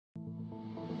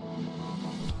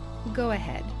Go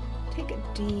ahead, take a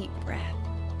deep breath,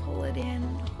 pull it in,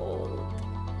 hold,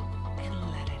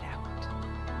 and let it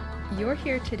out. You're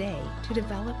here today to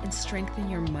develop and strengthen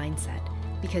your mindset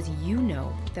because you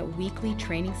know that weekly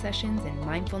training sessions in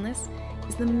mindfulness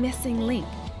is the missing link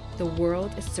the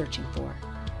world is searching for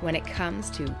when it comes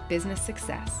to business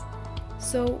success.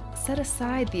 So set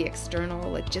aside the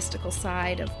external logistical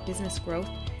side of business growth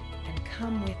and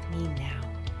come with me now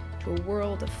to a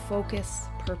world of focus,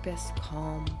 purpose,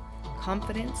 calm,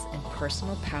 confidence, and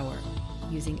personal power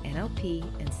using NLP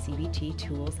and CBT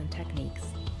tools and techniques.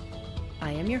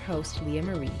 I am your host, Leah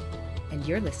Marie, and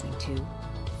you're listening to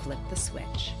Flip the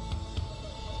Switch.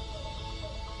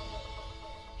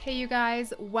 Hey you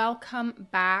guys, welcome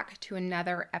back to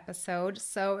another episode.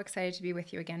 So excited to be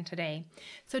with you again today.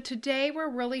 So today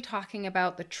we're really talking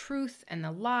about the truth and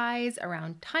the lies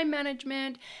around time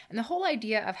management and the whole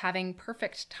idea of having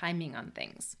perfect timing on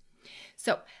things.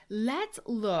 So let's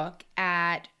look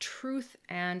at truth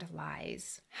and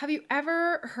lies. Have you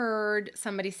ever heard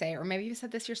somebody say, or maybe you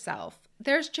said this yourself,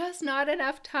 there's just not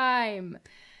enough time?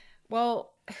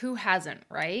 Well, who hasn't,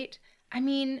 right? I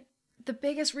mean, the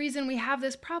biggest reason we have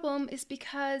this problem is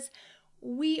because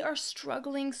we are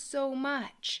struggling so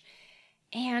much.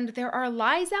 And there are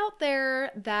lies out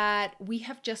there that we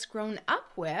have just grown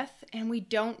up with and we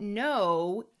don't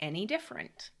know any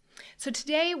different. So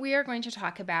today we are going to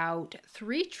talk about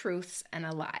 3 truths and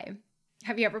a lie.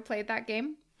 Have you ever played that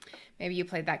game? Maybe you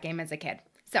played that game as a kid.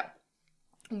 So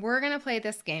we're going to play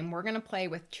this game. We're going to play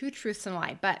with 2 truths and a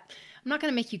lie, but I'm not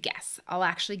going to make you guess. I'll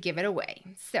actually give it away.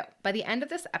 So by the end of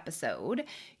this episode,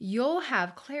 you'll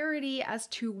have clarity as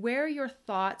to where your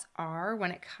thoughts are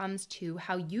when it comes to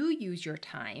how you use your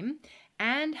time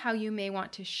and how you may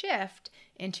want to shift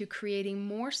into creating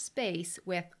more space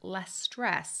with less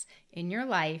stress in your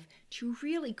life to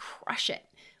really crush it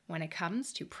when it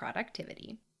comes to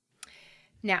productivity.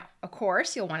 Now, of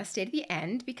course, you'll want to stay to the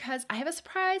end because I have a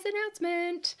surprise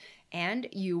announcement and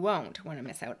you won't want to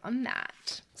miss out on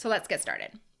that. So let's get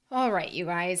started. All right, you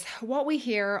guys, what we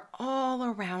hear all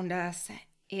around us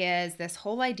is this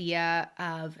whole idea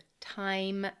of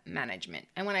time management.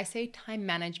 And when I say time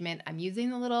management, I'm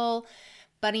using the little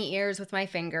bunny ears with my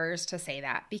fingers to say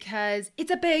that because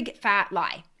it's a big fat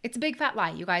lie. It's a big fat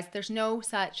lie, you guys. There's no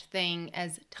such thing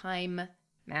as time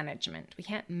management. We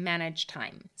can't manage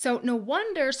time. So no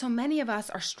wonder so many of us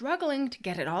are struggling to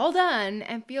get it all done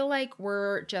and feel like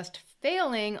we're just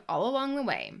failing all along the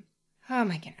way. Oh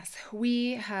my goodness,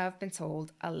 we have been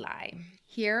sold a lie.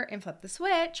 Here in Flip the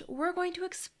Switch, we're going to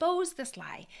expose this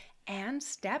lie and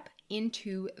step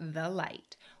into the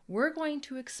light. We're going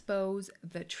to expose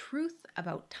the truth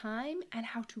about time and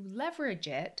how to leverage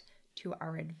it to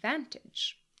our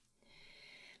advantage.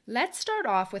 Let's start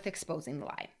off with exposing the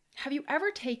lie. Have you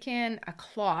ever taken a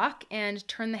clock and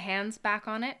turned the hands back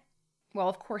on it? Well,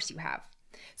 of course you have.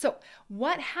 So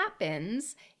what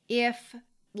happens if,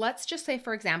 let's just say,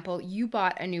 for example, you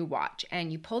bought a new watch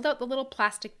and you pulled out the little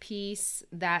plastic piece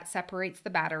that separates the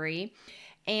battery,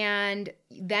 and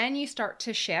then you start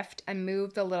to shift and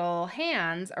move the little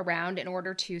hands around in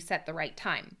order to set the right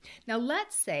time. Now,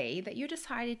 let's say that you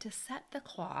decided to set the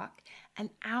clock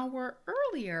an hour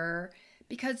earlier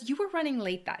because you were running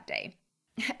late that day.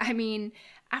 I mean,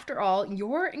 after all,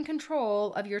 you're in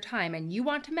control of your time and you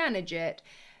want to manage it.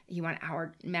 You want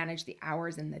to manage the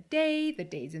hours in the day, the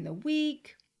days in the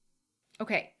week.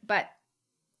 Okay, but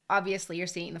obviously you're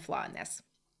seeing the flaw in this.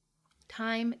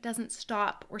 Time doesn't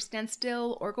stop or stand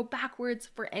still or go backwards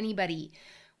for anybody.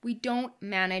 We don't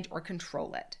manage or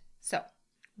control it. So,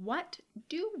 what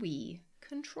do we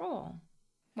control?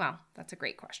 Well, that's a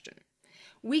great question.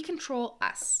 We control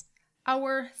us,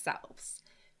 ourselves.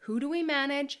 Who do we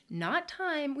manage? Not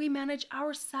time, we manage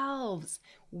ourselves.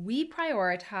 We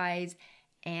prioritize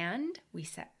and we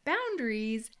set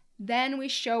boundaries. Then we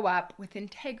show up with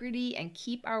integrity and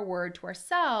keep our word to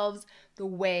ourselves the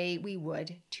way we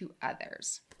would to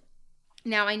others.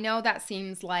 Now, I know that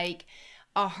seems like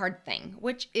a hard thing,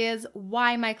 which is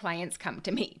why my clients come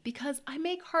to me, because I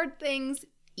make hard things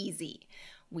easy.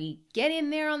 We get in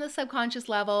there on the subconscious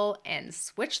level and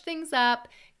switch things up,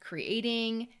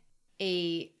 creating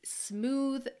a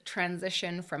smooth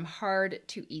transition from hard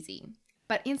to easy.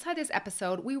 But inside this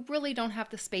episode, we really don't have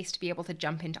the space to be able to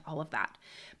jump into all of that.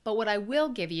 But what I will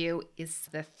give you is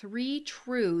the 3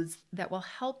 truths that will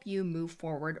help you move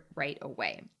forward right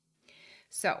away.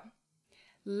 So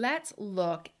let's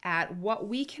look at what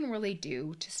we can really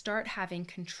do to start having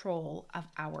control of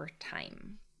our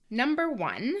time. Number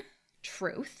 1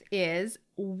 truth is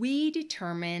we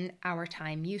determine our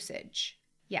time usage.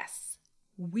 Yes,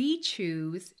 we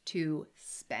choose to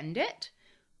spend it,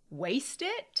 waste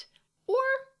it, or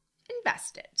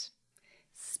invest it.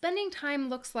 Spending time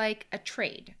looks like a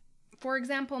trade. For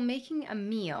example, making a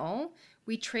meal,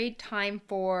 we trade time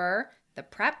for the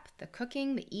prep, the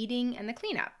cooking, the eating, and the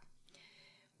cleanup.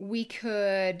 We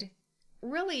could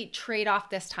really trade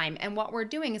off this time, and what we're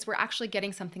doing is we're actually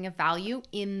getting something of value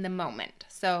in the moment.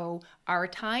 So our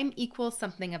time equals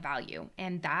something of value,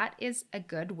 and that is a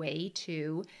good way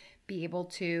to be able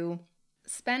to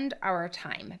spend our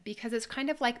time, because it's kind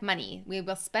of like money. We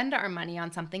will spend our money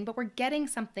on something, but we're getting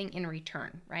something in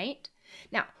return, right?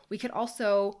 Now, we could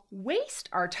also waste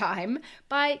our time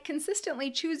by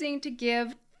consistently choosing to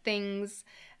give things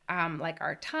like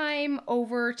our time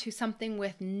over to something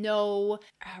with no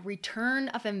return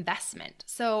of investment.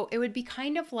 So it would be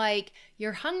kind of like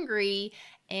you're hungry,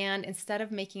 and instead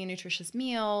of making a nutritious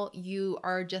meal, you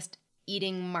are just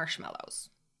eating marshmallows,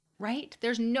 right?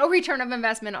 There's no return of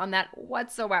investment on that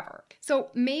whatsoever. So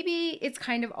maybe it's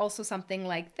kind of also something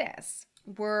like this.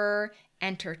 We're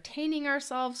entertaining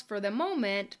ourselves for the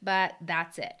moment, but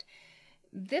that's it.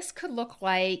 This could look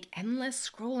like endless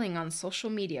scrolling on social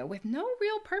media with no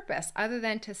real purpose other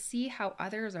than to see how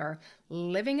others are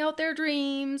living out their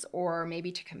dreams, or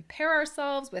maybe to compare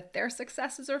ourselves with their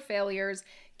successes or failures,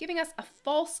 giving us a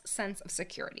false sense of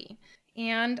security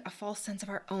and a false sense of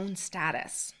our own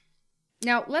status.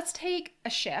 Now, let's take a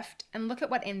shift and look at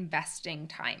what investing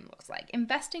time looks like.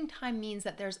 Investing time means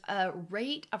that there's a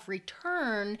rate of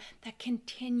return that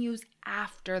continues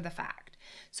after the fact.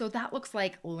 So that looks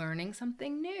like learning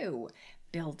something new,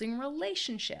 building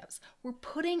relationships. We're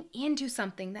putting into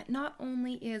something that not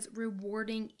only is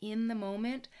rewarding in the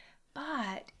moment,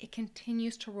 but it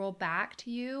continues to roll back to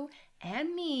you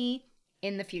and me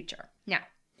in the future. Now,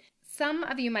 some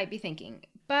of you might be thinking,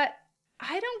 but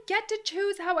I don't get to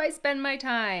choose how I spend my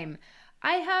time.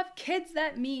 I have kids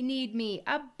that need me,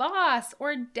 a boss,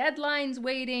 or deadlines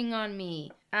waiting on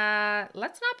me.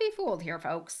 Let's not be fooled here,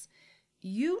 folks.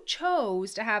 You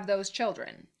chose to have those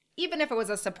children. Even if it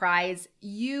was a surprise,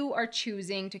 you are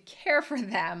choosing to care for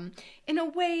them in a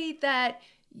way that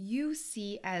you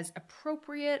see as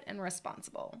appropriate and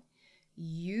responsible.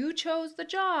 You chose the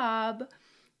job,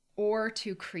 or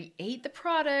to create the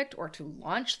product, or to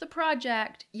launch the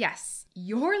project. Yes,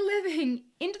 you're living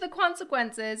into the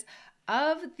consequences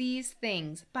of these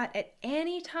things, but at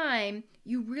any time,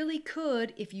 you really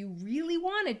could, if you really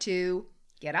wanted to,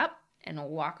 get up and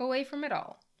walk away from it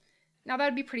all. Now, that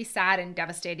would be pretty sad and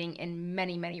devastating in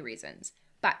many, many reasons.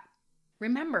 But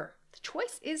remember, the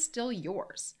choice is still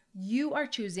yours. You are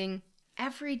choosing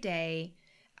every day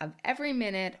of every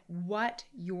minute what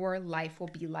your life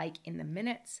will be like in the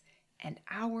minutes and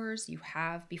hours you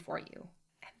have before you.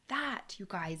 And that, you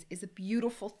guys, is a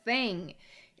beautiful thing.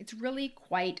 It's really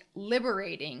quite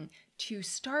liberating to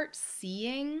start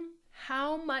seeing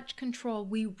how much control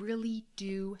we really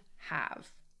do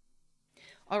have.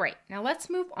 All right, now let's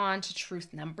move on to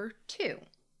truth number 2.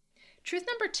 Truth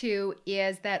number 2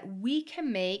 is that we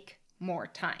can make more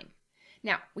time.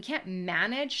 Now, we can't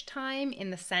manage time in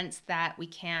the sense that we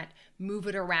can't move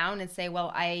it around and say,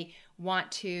 well, I want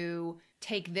to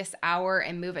take this hour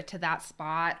and move it to that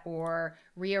spot, or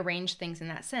rearrange things in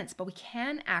that sense. But we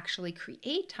can actually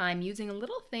create time using a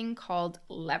little thing called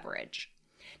leverage.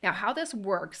 Now, how this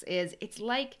works is it's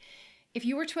like if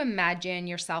you were to imagine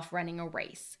yourself running a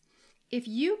race. If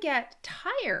you get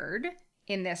tired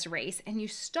in this race and you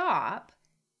stop,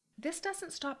 this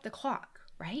doesn't stop the clock,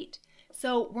 right?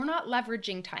 So we're not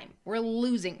leveraging time, we're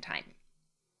losing time.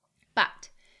 But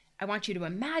I want you to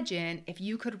imagine if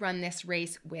you could run this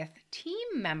race with team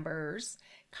members,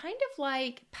 kind of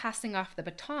like passing off the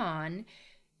baton,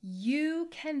 you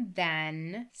can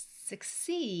then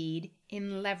succeed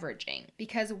in leveraging.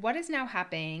 Because what is now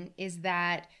happening is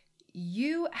that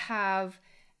you have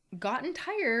gotten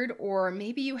tired, or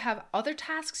maybe you have other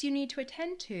tasks you need to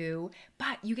attend to,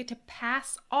 but you get to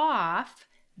pass off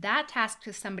that task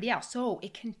to somebody else. So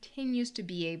it continues to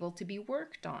be able to be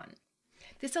worked on.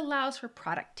 This allows for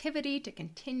productivity to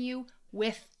continue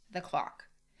with the clock.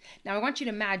 Now, I want you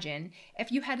to imagine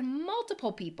if you had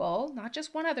multiple people, not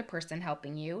just one other person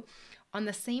helping you, on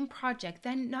the same project,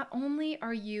 then not only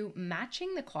are you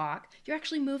matching the clock, you're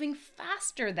actually moving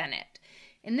faster than it.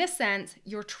 In this sense,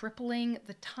 you're tripling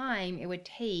the time it would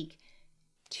take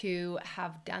to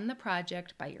have done the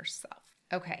project by yourself.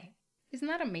 Okay, isn't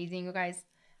that amazing, you guys?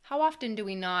 How often do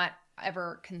we not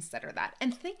ever consider that?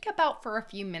 And think about for a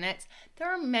few minutes,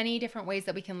 there are many different ways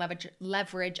that we can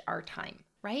leverage our time.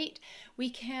 right? We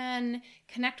can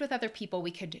connect with other people.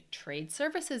 We could trade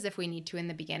services if we need to in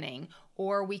the beginning,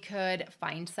 or we could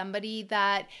find somebody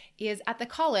that is at the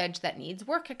college that needs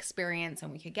work experience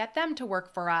and we could get them to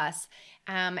work for us,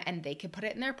 and they could put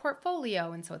it in their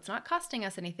portfolio. And so it's not costing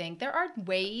us anything. There are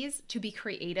ways to be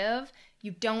creative.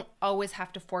 You don't always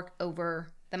have to fork over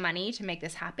the money to make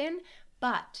this happen,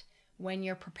 but when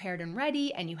you're prepared and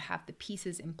ready and you have the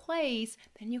pieces in place,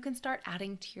 then you can start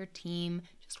adding to your team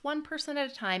just one person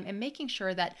at a time and making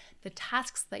sure that the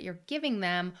tasks that you're giving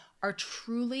them are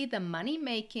truly the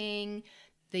money-making,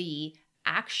 the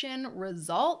action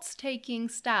results-taking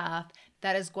stuff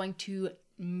that is going to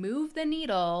move the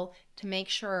needle to make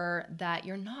sure that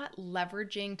you're not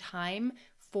leveraging time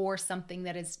for something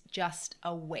that is just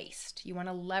a waste. You want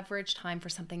to leverage time for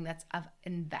something that's of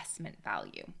investment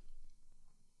value.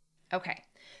 Okay,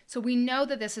 so we know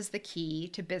that this is the key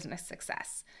to business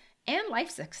success and life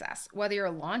success, whether you're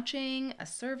launching a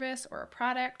service or a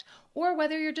product, or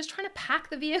whether you're just trying to pack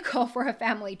the vehicle for a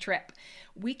family trip.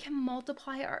 We can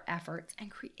multiply our efforts and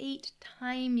create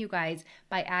time, you guys,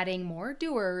 by adding more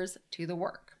doers to the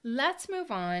work. Let's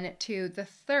move on to the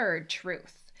third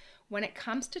truth. When it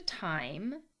comes to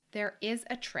time, there is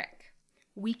a trick.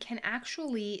 We can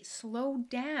actually slow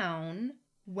down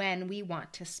when we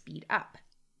want to speed up.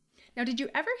 Now, did you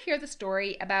ever hear the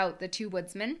story about the two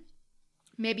woodsmen?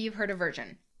 Maybe you've heard a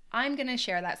version. I'm going to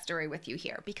share that story with you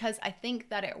here because I think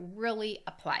that it really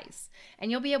applies. And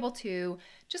you'll be able to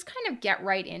just kind of get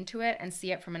right into it and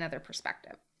see it from another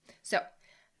perspective. So,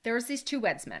 there was these two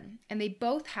woodsmen, and they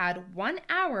both had 1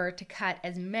 hour to cut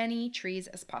as many trees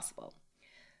as possible.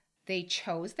 They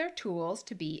chose their tools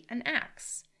to be an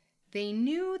axe. They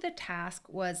knew the task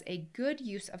was a good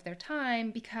use of their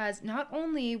time because not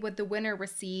only would the winner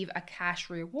receive a cash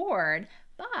reward,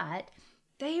 but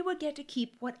they would get to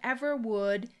keep whatever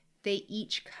wood they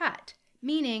each cut.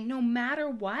 Meaning, no matter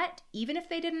what, even if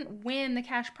they didn't win the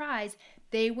cash prize,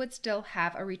 they would still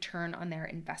have a return on their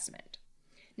investment.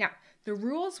 Now, the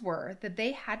rules were that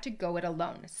they had to go it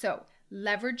alone, so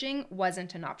leveraging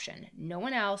wasn't an option. No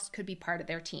one else could be part of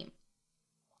their team.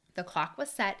 The clock was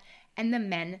set and the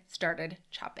men started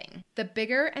chopping. The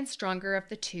bigger and stronger of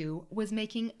the two was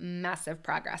making massive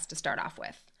progress to start off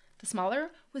with. The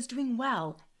smaller was doing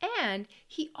well, and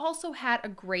he also had a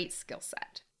great skill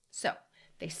set. So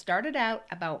they started out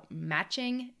about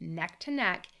matching neck to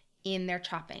neck in their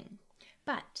chopping.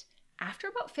 But after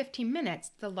about 15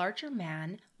 minutes, the larger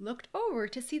man looked over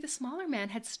to see the smaller man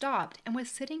had stopped and was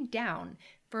sitting down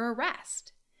for a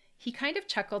rest. He kind of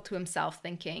chuckled to himself,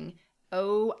 thinking,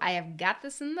 "Oh, I have got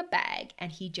this in the bag,"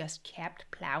 and he just kept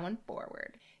plowing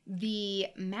forward. The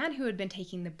man who had been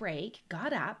taking the break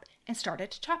got up and started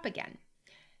to chop again.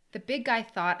 The big guy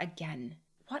thought again,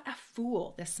 what a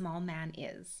fool this small man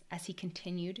is, as he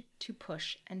continued to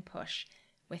push and push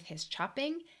with his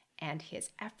chopping and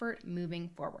his effort moving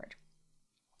forward.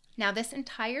 Now, this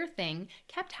entire thing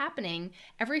kept happening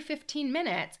every 15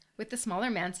 minutes with the smaller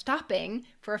man stopping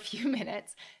for a few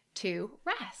minutes to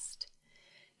rest.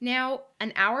 Now,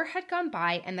 an hour had gone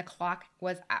by and the clock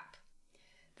was up.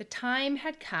 The time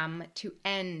had come to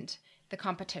end the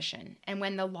competition, and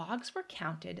when the logs were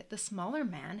counted, the smaller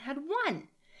man had won.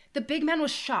 The big man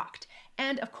was shocked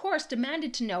and, of course,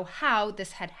 demanded to know how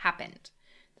this had happened.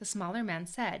 The smaller man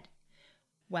said,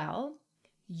 "Well,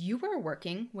 you were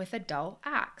working with a dull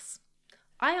axe.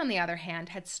 I, on the other hand,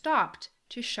 had stopped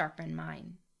to sharpen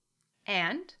mine.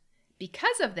 And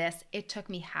because of this, it took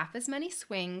me half as many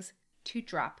swings to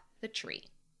drop the tree.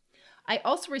 I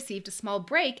also received a small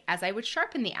break as I would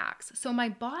sharpen the axe, so my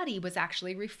body was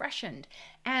actually refreshed,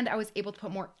 and I was able to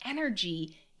put more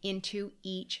energy into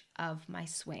each of my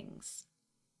swings."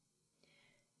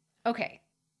 Okay,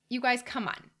 you guys, come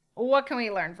on. What can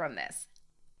we learn from this?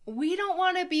 We don't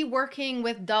want to be working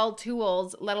with dull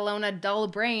tools, let alone a dull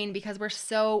brain, because we're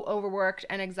so overworked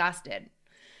and exhausted,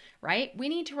 right? We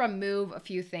need to remove a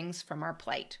few things from our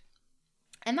plate.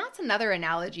 And that's another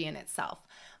analogy in itself.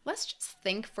 Let's just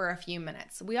think for a few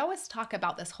minutes. We always talk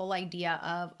about this whole idea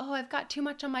of, oh, I've got too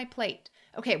much on my plate.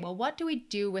 Okay, well, what do we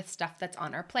do with stuff that's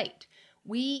on our plate?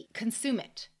 We consume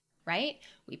it, right?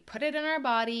 We put it in our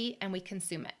body and we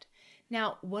consume it.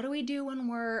 Now, what do we do when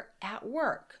we're at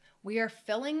work? We are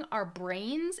filling our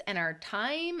brains and our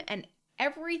time and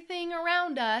everything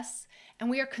around us, and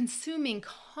we are consuming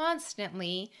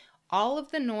constantly all of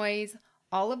the noise,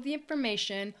 all of the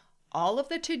information, all of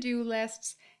the to-do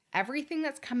lists, everything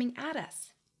that's coming at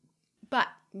us. But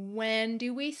when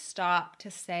do we stop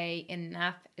to say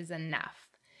enough is enough?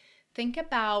 Think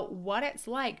about what it's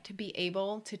like to be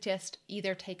able to just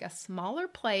either take a smaller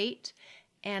plate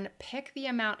and pick the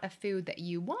amount of food that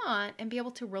you want and be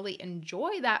able to really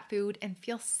enjoy that food and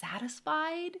feel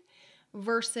satisfied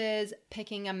versus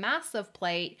picking a massive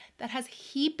plate that has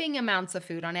heaping amounts of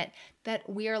food on it that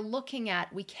we are looking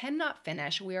at, we cannot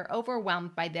finish, we are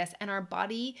overwhelmed by this, and our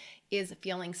body is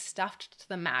feeling stuffed to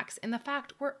the max. In the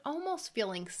fact, we're almost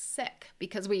feeling sick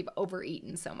because we've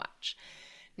overeaten so much.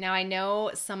 Now, I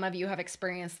know some of you have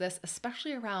experienced this,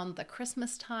 especially around the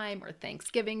Christmas time or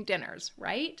Thanksgiving dinners,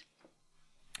 right?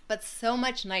 But so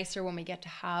much nicer when we get to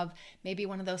have maybe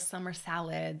one of those summer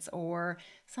salads or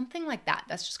something like that.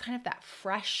 That's just kind of that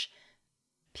fresh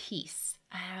piece,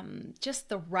 just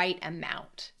the right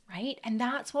amount, right? And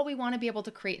that's what we want to be able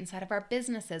to create inside of our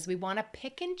businesses. We want to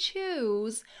pick and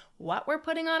choose what we're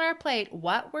putting on our plate,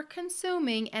 what we're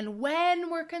consuming, and when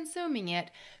we're consuming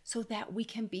it so that we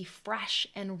can be fresh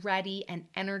and ready and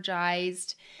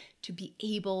energized to be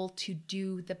able to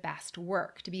do the best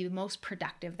work, to be the most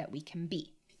productive that we can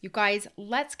be. You guys,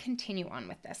 let's continue on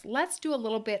with this. Let's do a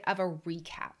little bit of a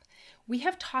recap. We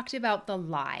have talked about the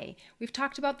lie. We've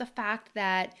talked about the fact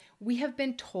that we have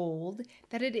been told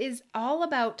that it is all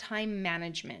about time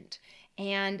management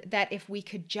and that if we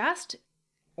could just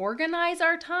organize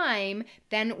our time,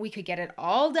 then we could get it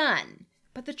all done.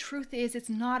 But the truth is, it's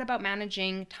not about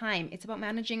managing time. It's about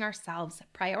managing ourselves,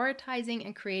 prioritizing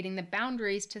and creating the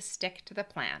boundaries to stick to the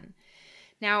plan.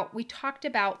 Now, we talked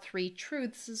about 3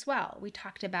 truths as well. We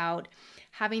talked about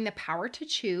having the power to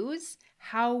choose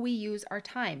how we use our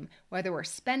time, whether we're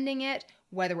spending it,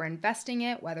 whether we're investing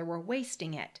it, whether we're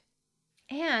wasting it.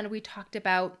 And we talked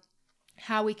about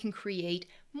how we can create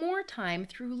more time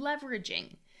through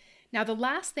leveraging. Now, the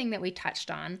last thing that we touched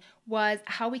on was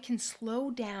how we can slow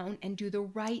down and do the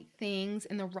right things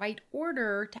in the right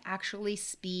order to actually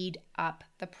speed up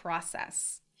the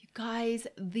process. Guys,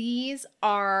 these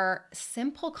are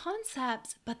simple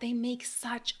concepts, but they make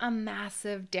such a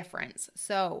massive difference.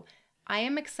 So I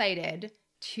am excited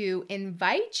to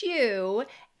invite you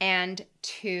and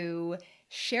to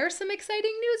share some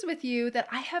exciting news with you that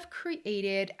I have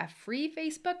created a free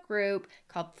Facebook group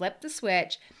called Flip the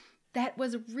Switch that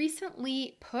was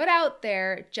recently put out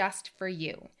there just for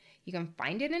you. You can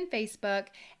find it in Facebook,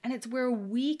 and it's where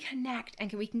we connect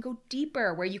and we can go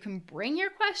deeper, where you can bring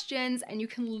your questions and you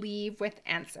can leave with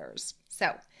answers.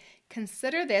 So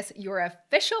consider this your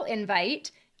official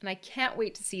invite, and I can't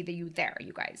wait to see you there,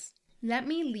 you guys. Let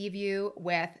me leave you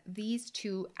with these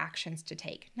 2 actions to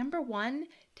take. Number 1,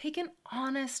 take an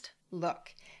honest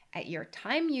look at your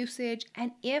time usage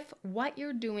and if what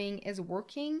you're doing is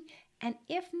working, and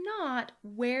if not,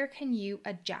 where can you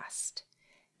adjust?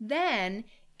 Then,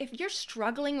 if you're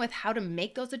struggling with how to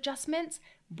make those adjustments,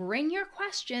 bring your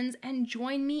questions and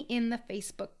join me in the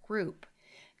Facebook group.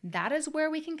 That is where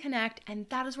we can connect, and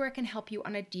that is where I can help you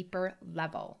on a deeper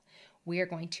level. We are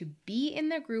going to be in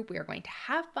the group, we are going to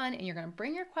have fun, and you're going to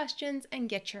bring your questions and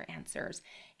get your answers.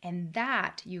 And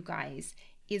that, you guys,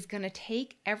 is going to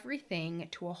take everything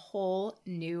to a whole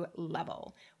new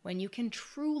level when you can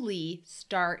truly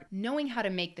start knowing how to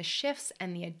make the shifts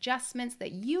and the adjustments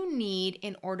that you need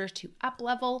in order to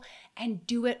up-level and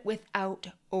do it without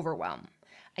overwhelm.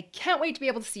 I can't wait to be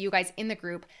able to see you guys in the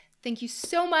group. Thank you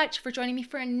so much for joining me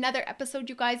for another episode,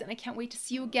 you guys, and I can't wait to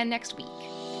see you again next week.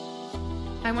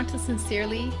 I want to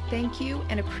sincerely thank you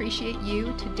and appreciate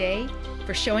you today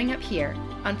for showing up here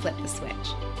on Flip the Switch.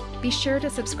 Be sure to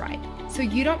subscribe so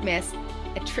you don't miss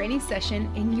a training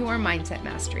session in your mindset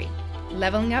mastery,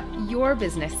 leveling up your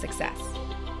business success.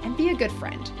 And be a good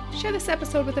friend. Share this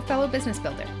episode with a fellow business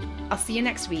builder. I'll see you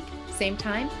next week, same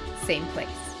time, same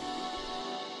place.